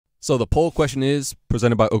So the poll question is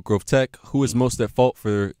presented by Oak Grove Tech. Who is most at fault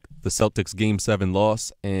for the Celtics Game 7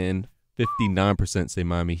 loss? And 59% say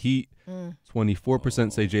Miami Heat,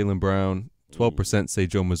 24% say Jaylen Brown, 12% say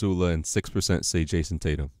Joe Mazzulla, and 6% say Jason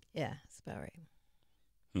Tatum. Yeah, that's about right.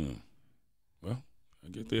 Well, I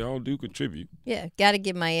guess they all do contribute. Yeah, got to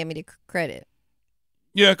give Miami the credit.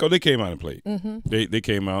 Yeah, because they came out and played. Mm-hmm. They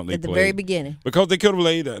came out and they at the played. very beginning. Because they could have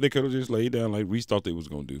laid down. They could have just laid down like Reese thought they was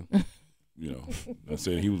going to do. You know, not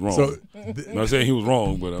saying he was wrong. So, not saying he was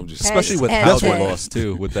wrong, but I'm just especially with how they lost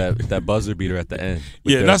too, with that buzzer beater at the end.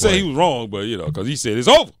 Yeah, not saying he was wrong, but you know, because he said it's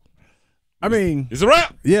over. I mean, it's a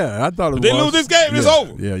wrap. Yeah, I thought it was. They lose this game, it's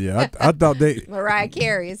over. Yeah. I thought they. Mariah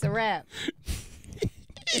Carey, it's a wrap.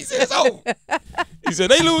 He said it's over. He said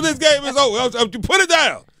they lose this game, it's over. You put it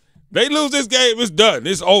down. They lose this game, it's done.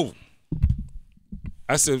 It's over.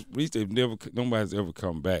 I said, Reese, nobody's ever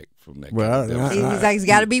come back from that. Well, he's like, it's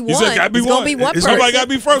got to be one. He said, got to be one. Gonna be one person. Somebody got to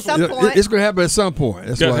be first one. It's going to happen at some point.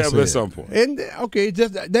 That's what I said. At some point. And okay,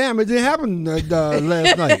 just damn, it didn't happen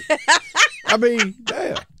last night. I mean,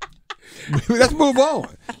 damn. Let's move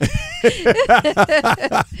on.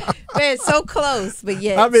 Man, so close, but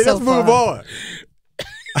yeah. I mean, so let's move on.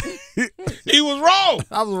 He was wrong.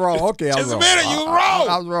 I was wrong. Okay, I was wrong. Just a minute, you were wrong.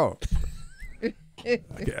 I was wrong.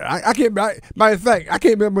 I can't. Matter of fact, I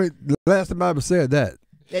can't remember the last time I ever said that.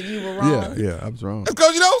 That you were wrong. Yeah, I was wrong. That's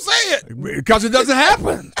because you don't say it. Because it doesn't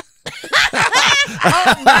happen.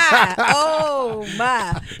 Oh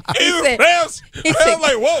my! He was like,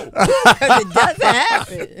 whoa. Because it doesn't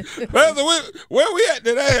happen. Where we at?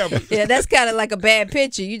 Did that happen? Yeah, that's kind of like a bad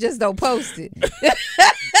picture. You just don't post it.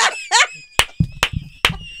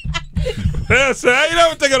 Yes, I ain't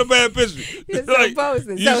never taking a bad picture. Just don't post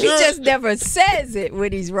it. So he just never says it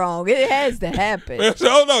when he's wrong. It has to happen.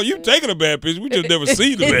 Oh no, you taking a bad picture. We just never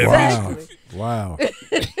see the bad picture. Wow.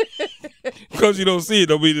 Because you don't see it,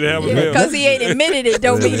 don't mean it happen. Because he ain't admitted it,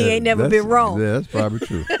 don't mean he ain't never been wrong. Yeah, that's probably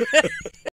true.